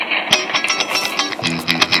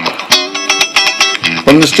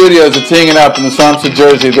From the studios of Teeing It Up in the Swamps of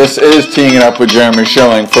Jersey, this is Teeing It Up with Jeremy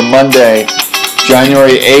Schilling for Monday,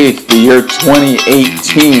 January 8th, the year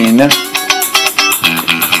 2018.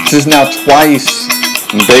 This is now twice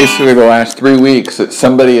in basically the last 3 weeks that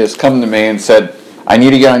somebody has come to me and said, I need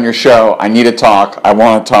to get on your show, I need to talk, I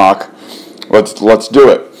want to talk, let's do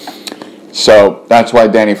it. So that's why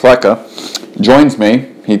Danny Flecka joins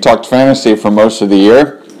me. He talked fantasy for most of the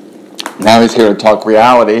year. Now he's here to talk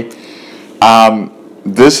reality.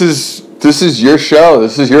 This is your show.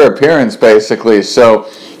 This is your appearance, basically. So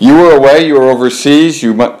you were away. You were overseas.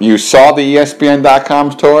 You saw the ESPN.com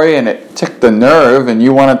story, and it ticked the nerve, and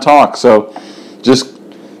you want to talk. So just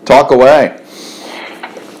talk away.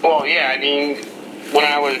 Well, yeah. I mean, when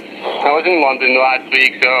I was in London last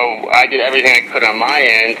week, so I did everything I could on my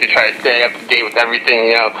end to try to stay up to date with everything.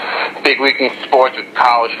 You know, big week in sports with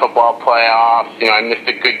college football playoffs. You know, I missed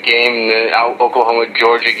a good game in the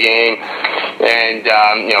Oklahoma-Georgia game. And,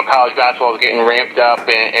 college basketball is getting ramped up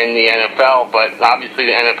in the NFL, but obviously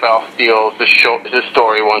the NFL steals the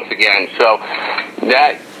story once again. So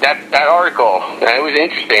that article, it was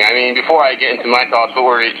interesting. I mean, before I get into my thoughts, what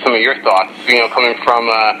were some of your thoughts? You know, coming from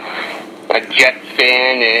a Jets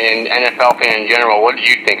fan and NFL fan in general, what did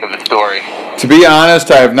you think of the story? To be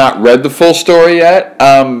honest, I have not read the full story yet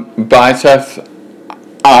by Seth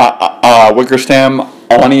Wickersham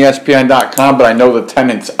on ESPN.com, but I know the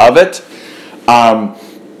tenets of it.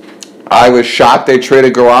 I was shocked they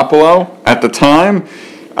traded Garoppolo at the time.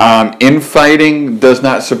 Infighting does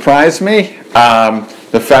not surprise me.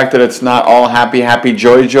 The fact that it's not all happy,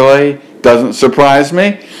 joy doesn't surprise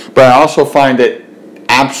me. But I also find it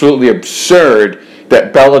absolutely absurd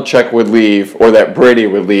that Belichick would leave or that Brady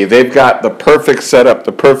would leave. They've got the perfect setup,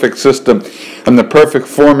 the perfect system, and the perfect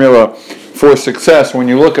formula for success. When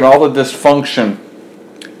you look at all the dysfunction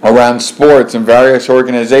around sports and various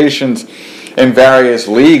organizations in various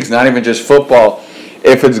leagues, not even just football,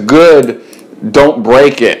 if it's good, don't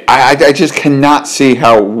break it. I just cannot see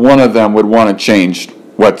how one of them would want to change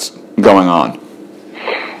what's going on.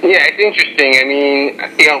 Yeah, it's interesting. I mean,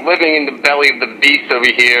 living in the belly of the beast over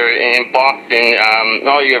here in Boston,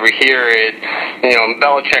 all you ever hear is,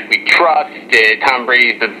 Belichick we trust, Tom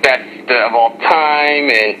Brady's the best of all time,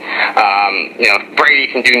 and, Brady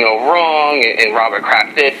can do no wrong, and Robert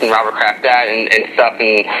Kraft this and Robert Kraft that and stuff.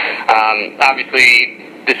 And obviously,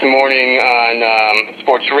 this morning on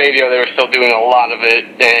sports radio, they were still doing a lot of it,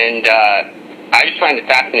 and I just find it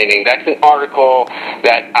fascinating. That's an article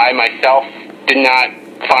that I myself did not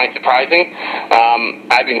find surprising.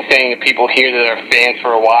 I've been saying to people here that are fans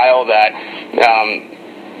for a while that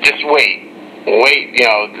just wait,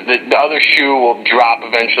 the other shoe will drop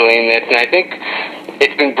eventually in this, and I think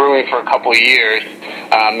it's been brewing for a couple of years.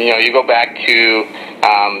 You go back to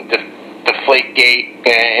the Deflategate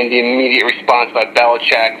and the immediate response by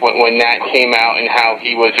Belichick when that came out, and how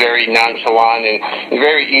he was very nonchalant and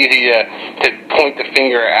very easy to point the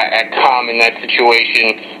finger at Tom in that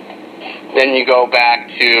situation. Then you go back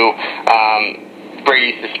to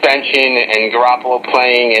Brady's suspension and Garoppolo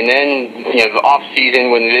playing, and then the off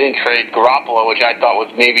season when they didn't trade Garoppolo, which I thought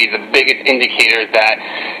was maybe the biggest indicator that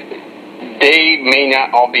they may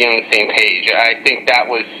not all be on the same page. I think that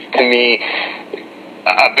was, to me,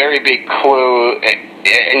 a very big clue,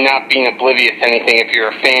 and not being oblivious to anything if you're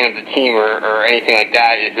a fan of the team or anything like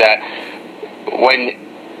that, is that when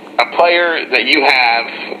a player that you have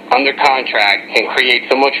under contract can create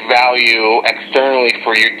so much value externally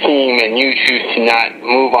for your team, and you choose to not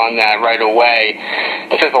move on that right away,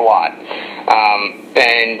 it says a lot.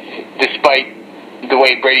 And despite the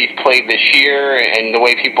way Brady's played this year and the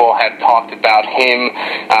way people have talked about him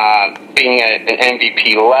being at an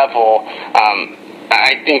MVP level,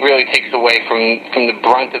 I think really takes away from the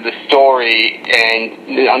brunt of the story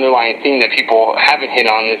and the underlying theme that people haven't hit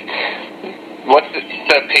on is, what's the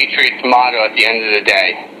Patriots' motto at the end of the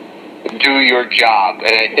day? Do your job.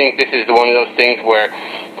 And I think this is one of those things where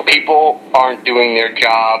people aren't doing their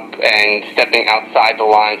job and stepping outside the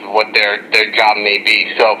lines of what their job may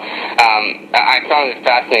be. So I found it a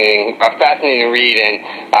fascinating read, and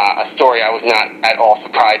a story I was not at all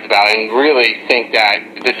surprised about, and really think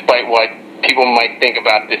that despite what people might think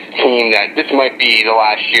about this team, that this might be the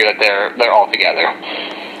last year that they're all together.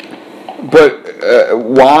 But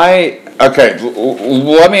why? Okay,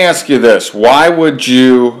 let me ask you this: why would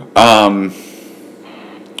you,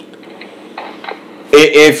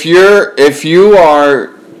 if you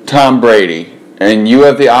are Tom Brady and you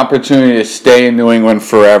have the opportunity to stay in New England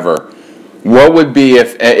forever, what would be,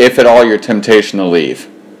 if at all, your temptation to leave?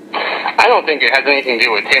 I don't don't think it has anything to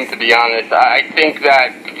do with him, to be honest. I think that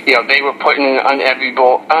they were put in an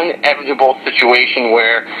unenviable situation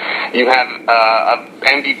where you have a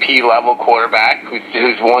MVP level quarterback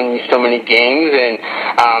who's won so many games and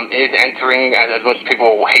is entering, as most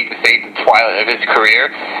people hate to say, the twilight of his career,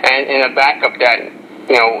 and in a backup that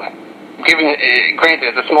granted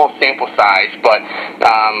it's a small sample size, but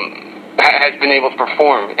has been able to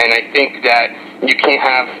perform. And I think that you can't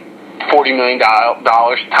have $40 million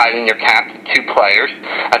tied in your cap to two players,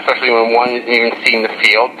 especially when one isn't even seeing the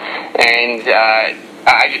field. And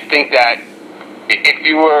I just think that if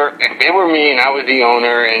it were me and I was the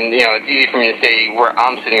owner, and it's easy for me to say where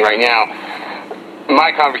I'm sitting right now,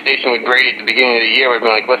 my conversation with Brady at the beginning of the year would have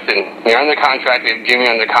been like, listen, you're under contract, we have Jimmy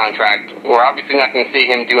under contract. We're obviously not going to see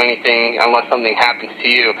him do anything unless something happens to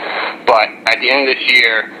you. But at the end of this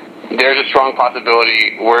year, there's a strong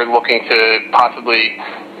possibility we're looking to possibly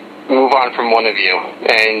move on from one of you,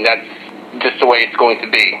 and that's just the way it's going to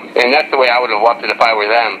be. And that's the way I would have left it if I were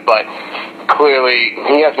them. But clearly,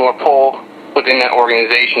 he has more pull within that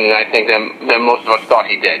organization than I think than most of us thought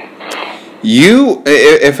he did. You,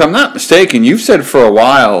 if I'm not mistaken, you've said for a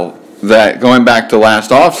while that going back to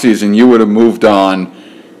last offseason, you would have moved on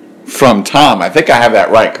from Tom. I think I have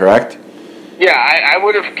that right, correct? Yeah, I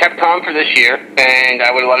would have kept Tom for this year, and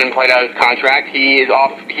I would have let him play out his contract. He is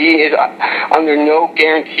under no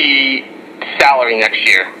guarantee salary next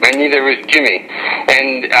year, and neither is Jimmy.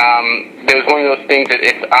 And there was one of those things that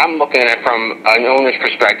if I'm looking at it from an owner's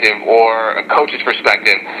perspective or a coach's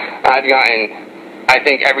perspective, I've gotten, I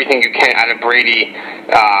think, everything you can out of Brady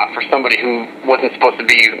for somebody who wasn't supposed to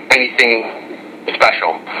be anything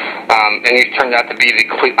special. And he's turned out to be the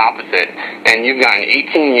complete opposite. And you've gotten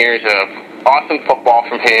 18 years of awesome football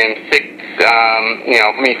from him,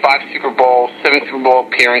 5 Super Bowls, 7 Super Bowl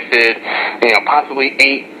appearances, possibly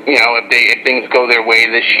 8, if things go their way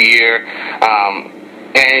this year.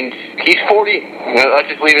 And he's 40. Let's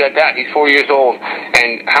just leave it at that. He's 40 years old.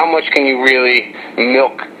 And how much can you really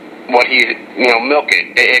milk milk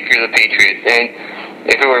it if you're the Patriots? And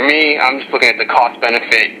if it were me, I'm just looking at the cost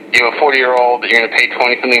benefit. You have a 40-year-old that you're going to pay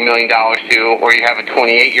 $20-something million to, or you have a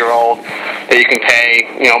 28-year-old that you can pay,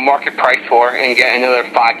 market price for and get another 5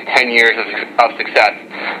 to 10 years of success.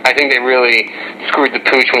 I think they really screwed the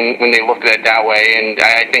pooch when they looked at it that way, and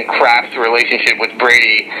I think Kraft's relationship with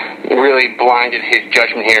Brady really blinded his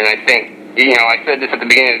judgment here, and I think, I said this at the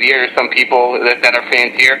beginning of the year to some people that are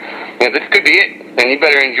fans here, this could be it, and you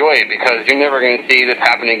better enjoy it because you're never going to see this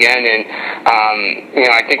happen again. And,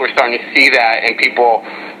 I think we're starting to see that, and people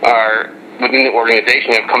are within the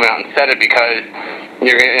organization have come out and said it because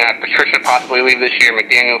you're going to have Patricia possibly leave this year,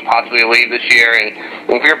 McDaniels possibly leave this year, and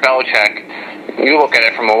if you're Belichick, you look at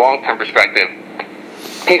it from a long-term perspective.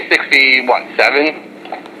 He's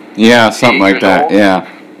 7? Yeah, something like that, old. Yeah.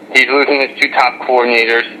 He's losing his 2 top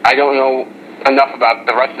coordinators. I don't know enough about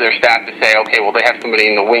the rest of their staff to say, okay, well, they have somebody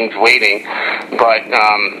in the wings waiting. But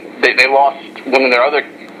they lost one of their other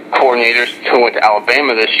coordinators who went to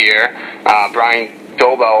Alabama this year, Brian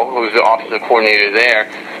Dobell, who's the offensive coordinator there.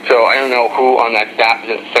 So I don't know who on that staff is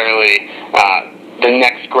necessarily the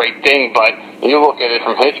next great thing. But you look at it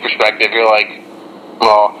from his perspective, you're like,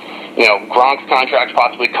 well, Gronk's contract's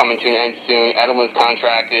possibly coming to an end soon. Edelman's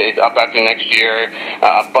contract is up after next year.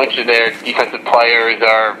 A bunch of their defensive players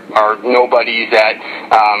are nobodies that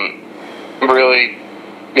really,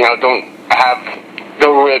 don't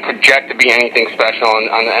really project to be anything special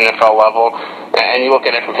on the NFL level. And you look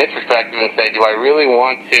at it from his perspective and say, do I really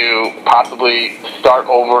want to possibly start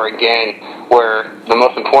over again where the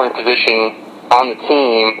most important position on the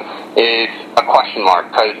team is a question mark?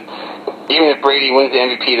 Because even if Brady wins the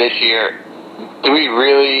MVP this year, do we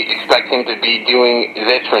really expect him to be doing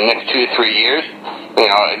this for the next 2 to 3 years?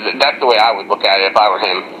 That's the way I would look at it if I were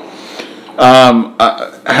him.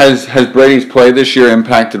 Has Brady's play this year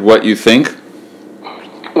impacted what you think?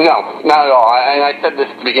 No, not at all. And I said this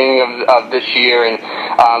at the beginning of this year, and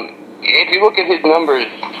if you look at his numbers,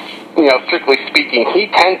 strictly speaking, he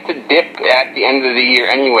tends to dip at the end of the year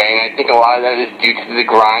anyway, and I think a lot of that is due to the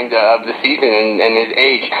grind of the season and his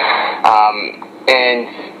age.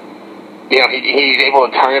 He's able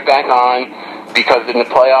to turn it back on because in the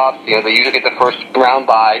playoffs, they usually get the first round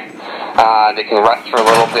bye. They can rest for a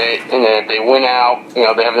little bit, and then if they win out,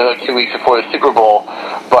 they have another 2 weeks before the Super Bowl.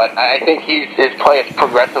 But I think his play has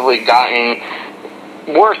progressively gotten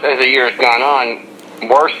worse as the year has gone on.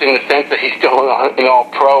 Worse in the sense that he's still an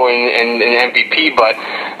All-Pro and an MVP, but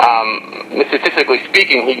statistically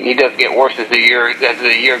speaking, he does get worse as the year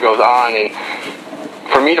goes on. And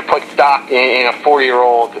for me to put stock in a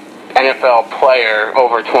 40-year-old NFL player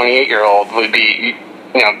over a 28-year-old would be,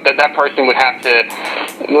 that person would have to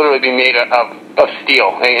literally be made of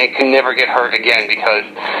steel and can never get hurt again because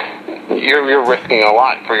you're risking a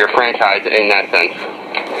lot for your franchise in that sense.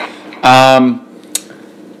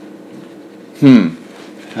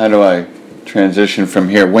 How do I transition from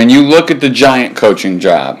here? When you look at the Giant coaching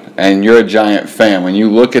job, and you're a Giant fan, when you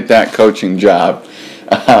look at that coaching job,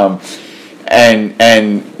 and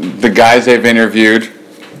the guys they've interviewed,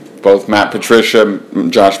 both Matt Patricia,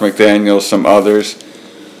 Josh McDaniels, some others,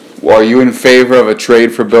 are you in favor of a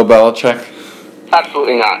trade for Bill Belichick?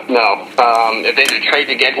 Absolutely not, no. If there's a trade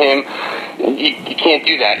to get him, you can't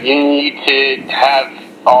do that. You need to have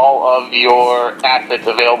all of your assets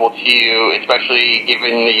available to you, especially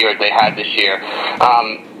given the year they had this year.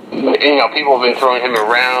 People have been throwing him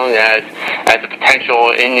around as a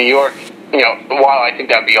potential in New York. While I think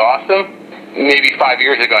that'd be awesome, maybe 5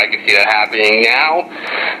 years ago I could see that happening. Now,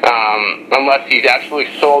 unless he's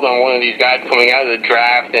absolutely sold on one of these guys coming out of the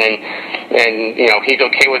draft and he's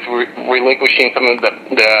okay with relinquishing some of the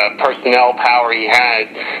personnel power he has,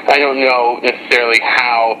 I don't know necessarily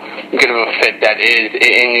how good of a fit that is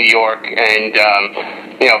in New York. And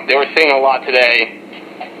they were saying a lot today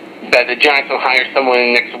that the Giants will hire someone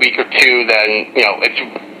in the next week or two, then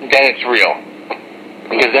it's real.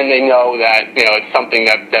 Because then they know that it's something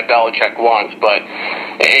that Belichick wants. But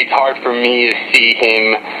it's hard for me to see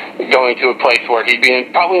him going to a place where he'd be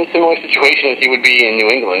probably in a similar situation as he would be in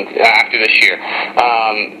New England after this year.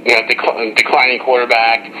 Declining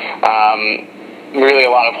quarterback, really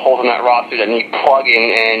a lot of holes in that roster that need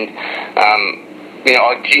plugging, and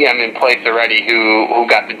a GM in place already who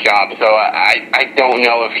got the job. So I don't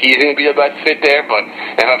know if he's going to be the best fit there, but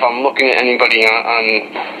if I'm looking at anybody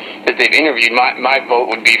on that they've interviewed, my vote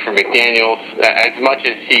would be for McDaniels. As much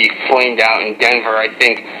as he flamed out in Denver, I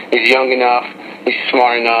think he's young enough, he's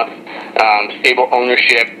smart enough, stable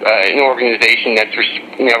ownership, an organization that's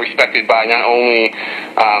respected by not only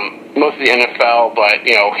most of the NFL, but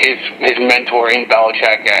his mentor in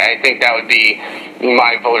Belichick. I think that would be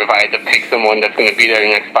my vote if I had to pick someone that's going to be there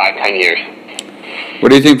in the next 5-10 years. What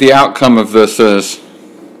do you think the outcome of this is?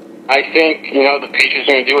 I think, the Patriots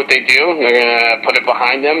are going to do what they do. They're going to put it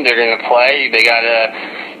behind them. They're going to play. They got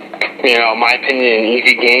in my opinion, an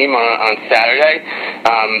easy game on Saturday.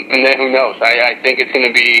 And then who knows? I think it's going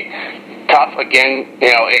to be tough. Again,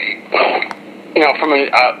 from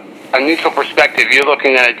a neutral perspective, you're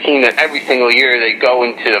looking at a team that every single year they go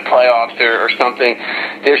into the playoffs or something.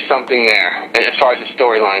 There's something there as far as the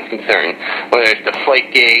storyline is concerned. Whether it's the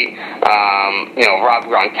Flakegate, Rob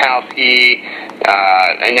Gronkowski,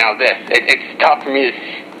 and now this. It's tough for me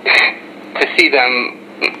to see them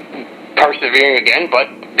persevering again, but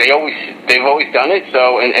they've always done it.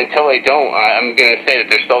 So until they don't, I'm going to say that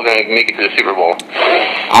they're still going to make it to the Super Bowl.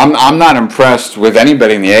 I'm not impressed with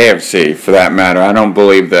anybody in the AFC, for that matter. I don't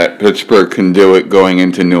believe that Pittsburgh can do it going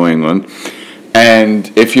into New England. And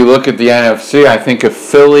if you look at the NFC, I think if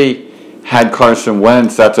Philly had Carson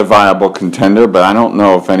Wentz, that's a viable contender. But I don't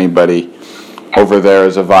know if anybody over there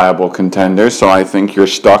is a viable contender. So I think you're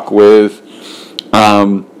stuck with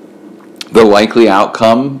the likely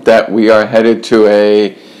outcome that we are headed to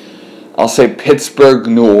I'll say Pittsburgh,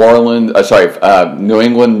 New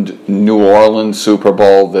England, New Orleans Super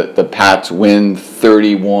Bowl that the Pats win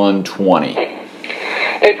 31-20.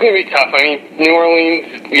 It's going to be tough. I mean, New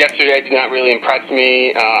Orleans yesterday did not really impress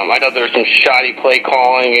me. I thought there was some shoddy play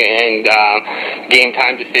calling and game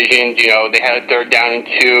time decisions. They had a 3rd down and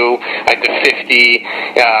 2 at the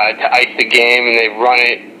 50 to ice the game, and they run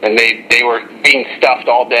it. And they were being stuffed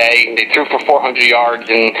all day. They threw for 400 yards,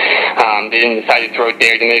 and they didn't decide to throw it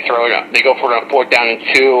there. Then they go for it on 4th down and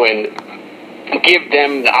 2, and give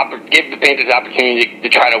the Panthers the opportunity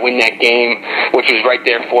to try to win that game, which was right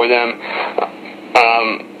there for them.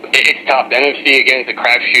 It's tough. The NFC again is a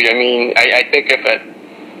crapshoot. I mean, I think if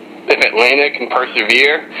Atlanta can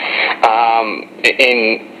persevere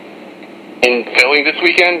in Philly this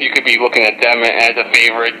weekend, you could be looking at them as a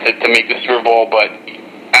favorite to make the Super Bowl, but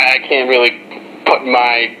I can't really put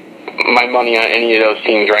my money on any of those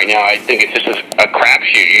teams right now. I think it's just a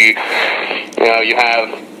crapshoot. You have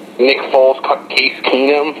Nick Foles, Case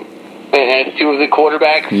Keenum as 2 of the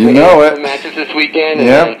quarterbacks. You know it. The matchups this weekend,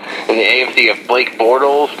 yep. And in the AFC of Blake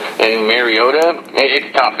Bortles and Mariota.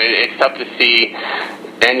 It's tough. It's tough to see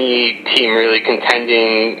any team really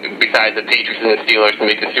contending besides the Patriots and the Steelers to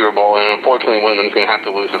make the Super Bowl, and unfortunately one of them is going to have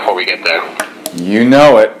to lose before we get there. You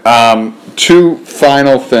know it. 2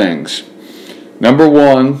 final things. Number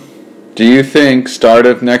 1, do you think start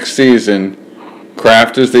of next season,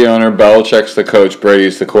 Kraft is the owner, Belichick's the coach,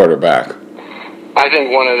 Brady's the quarterback? I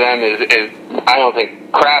think one of them is I don't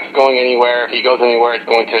think Kraft's going anywhere. If he goes anywhere, it's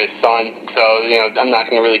going to his son. So, I'm not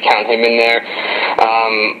going to really count him in there.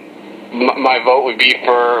 My vote would be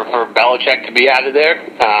for Belichick to be out of there.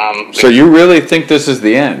 So you really think this is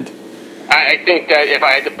the end? I think that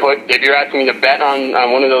if you're asking me to bet on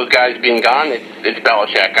one of those guys being gone, it's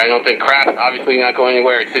Belichick. I don't think Kraft's obviously not going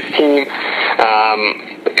anywhere. It's his team,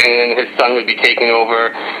 and his son would be taking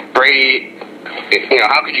over. Brady,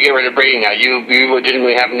 how could you get rid of Brady now? You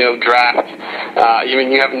legitimately have no draft.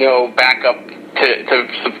 You have no backup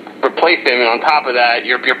to replace him, and on top of that,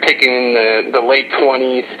 you're picking in the late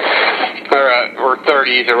 20s or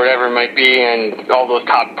 30s or whatever it might be, and all those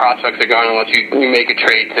top prospects are gone unless you make a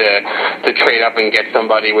trade to trade up and get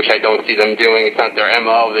somebody, which I don't see them doing. It's not their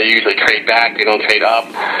MO. They usually trade back. They don't trade up.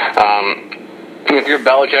 If you're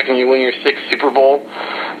Belichick and you win your 6th Super Bowl,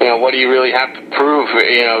 what do you really have to prove,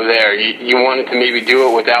 there? You wanted to maybe do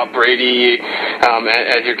it without Brady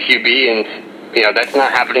as your QB, and that's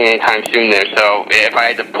not happening anytime soon there. So if I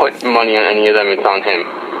had to put money on any of them, it's on him.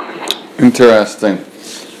 Interesting.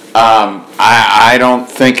 I don't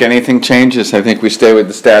think anything changes. I think we stay with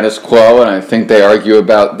the status quo, and I think they argue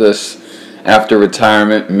about this after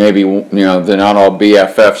retirement. Maybe they're not all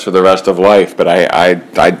BFFs for the rest of life, but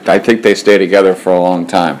I think they stay together for a long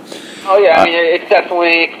time. Oh yeah, it's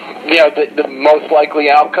definitely the most likely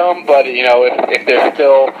outcome. But if there's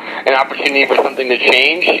still an opportunity for something to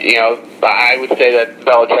change, I would say that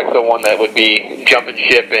Belichick's the one that would be jumping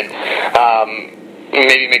ship, and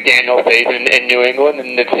maybe McDaniel stays in New England,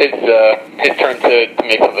 and it's his turn to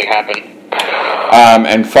make something happen.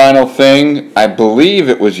 And final thing, I believe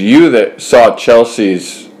it was you that saw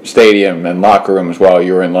Chelsea's stadium and locker rooms while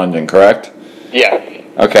you were in London, correct? Yes.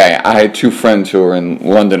 Okay, I had 2 friends who were in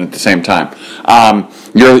London at the same time.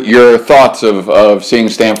 Your thoughts of seeing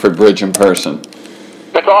Stamford Bridge in person?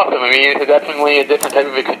 That's awesome. It's definitely a different type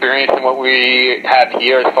of experience than what we have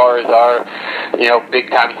here as far as our,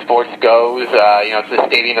 big-time sports goes. It's a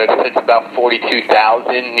stadium that fits about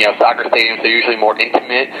 42,000. Soccer stadiums are usually more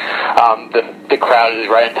intimate. The crowd is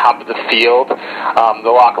right on top of the field.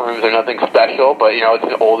 The locker rooms are nothing special, but, it's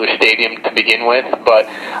an older stadium to begin with. But,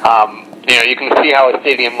 you can see how a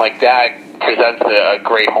stadium like that presents a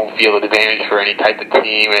great home field advantage for any type of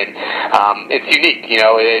team, and it's unique.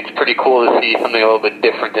 It's pretty cool to see something a little bit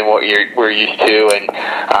different than what we're used to, and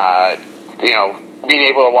being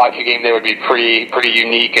able to watch a game there would be pretty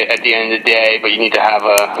unique at the end of the day. But you need to have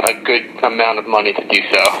a good amount of money to do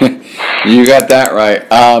so. You got that right.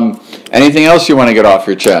 Anything else you want to get off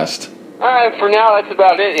your chest? For now, that's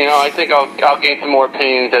about it. I think I'll gain some more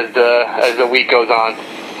opinions as the week goes on.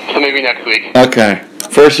 So maybe next week. Okay.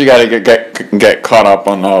 First, you got to get caught up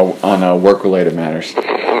on work-related matters.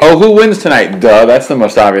 Oh, who wins tonight? Duh, that's the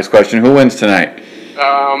most obvious question. Who wins tonight?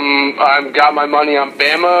 I've got my money on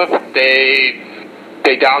Bama.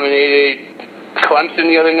 They dominated Clemson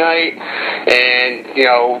the other night, and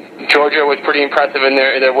Georgia was pretty impressive in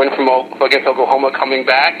their win against Oklahoma, coming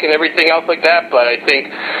back and everything else like that. But I think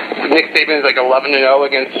Nick Saban is like 11-0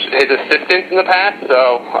 against his assistants in the past,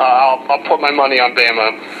 so I'll put my money on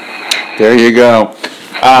Bama. There you go.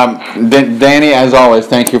 Danny, as always,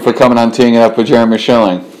 thank you for coming on Teeing It Up with Jeremy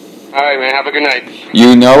Schilling. All right, man. Have a good night.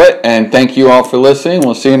 You know it, and thank you all for listening.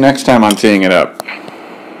 We'll see you next time on Teeing It Up.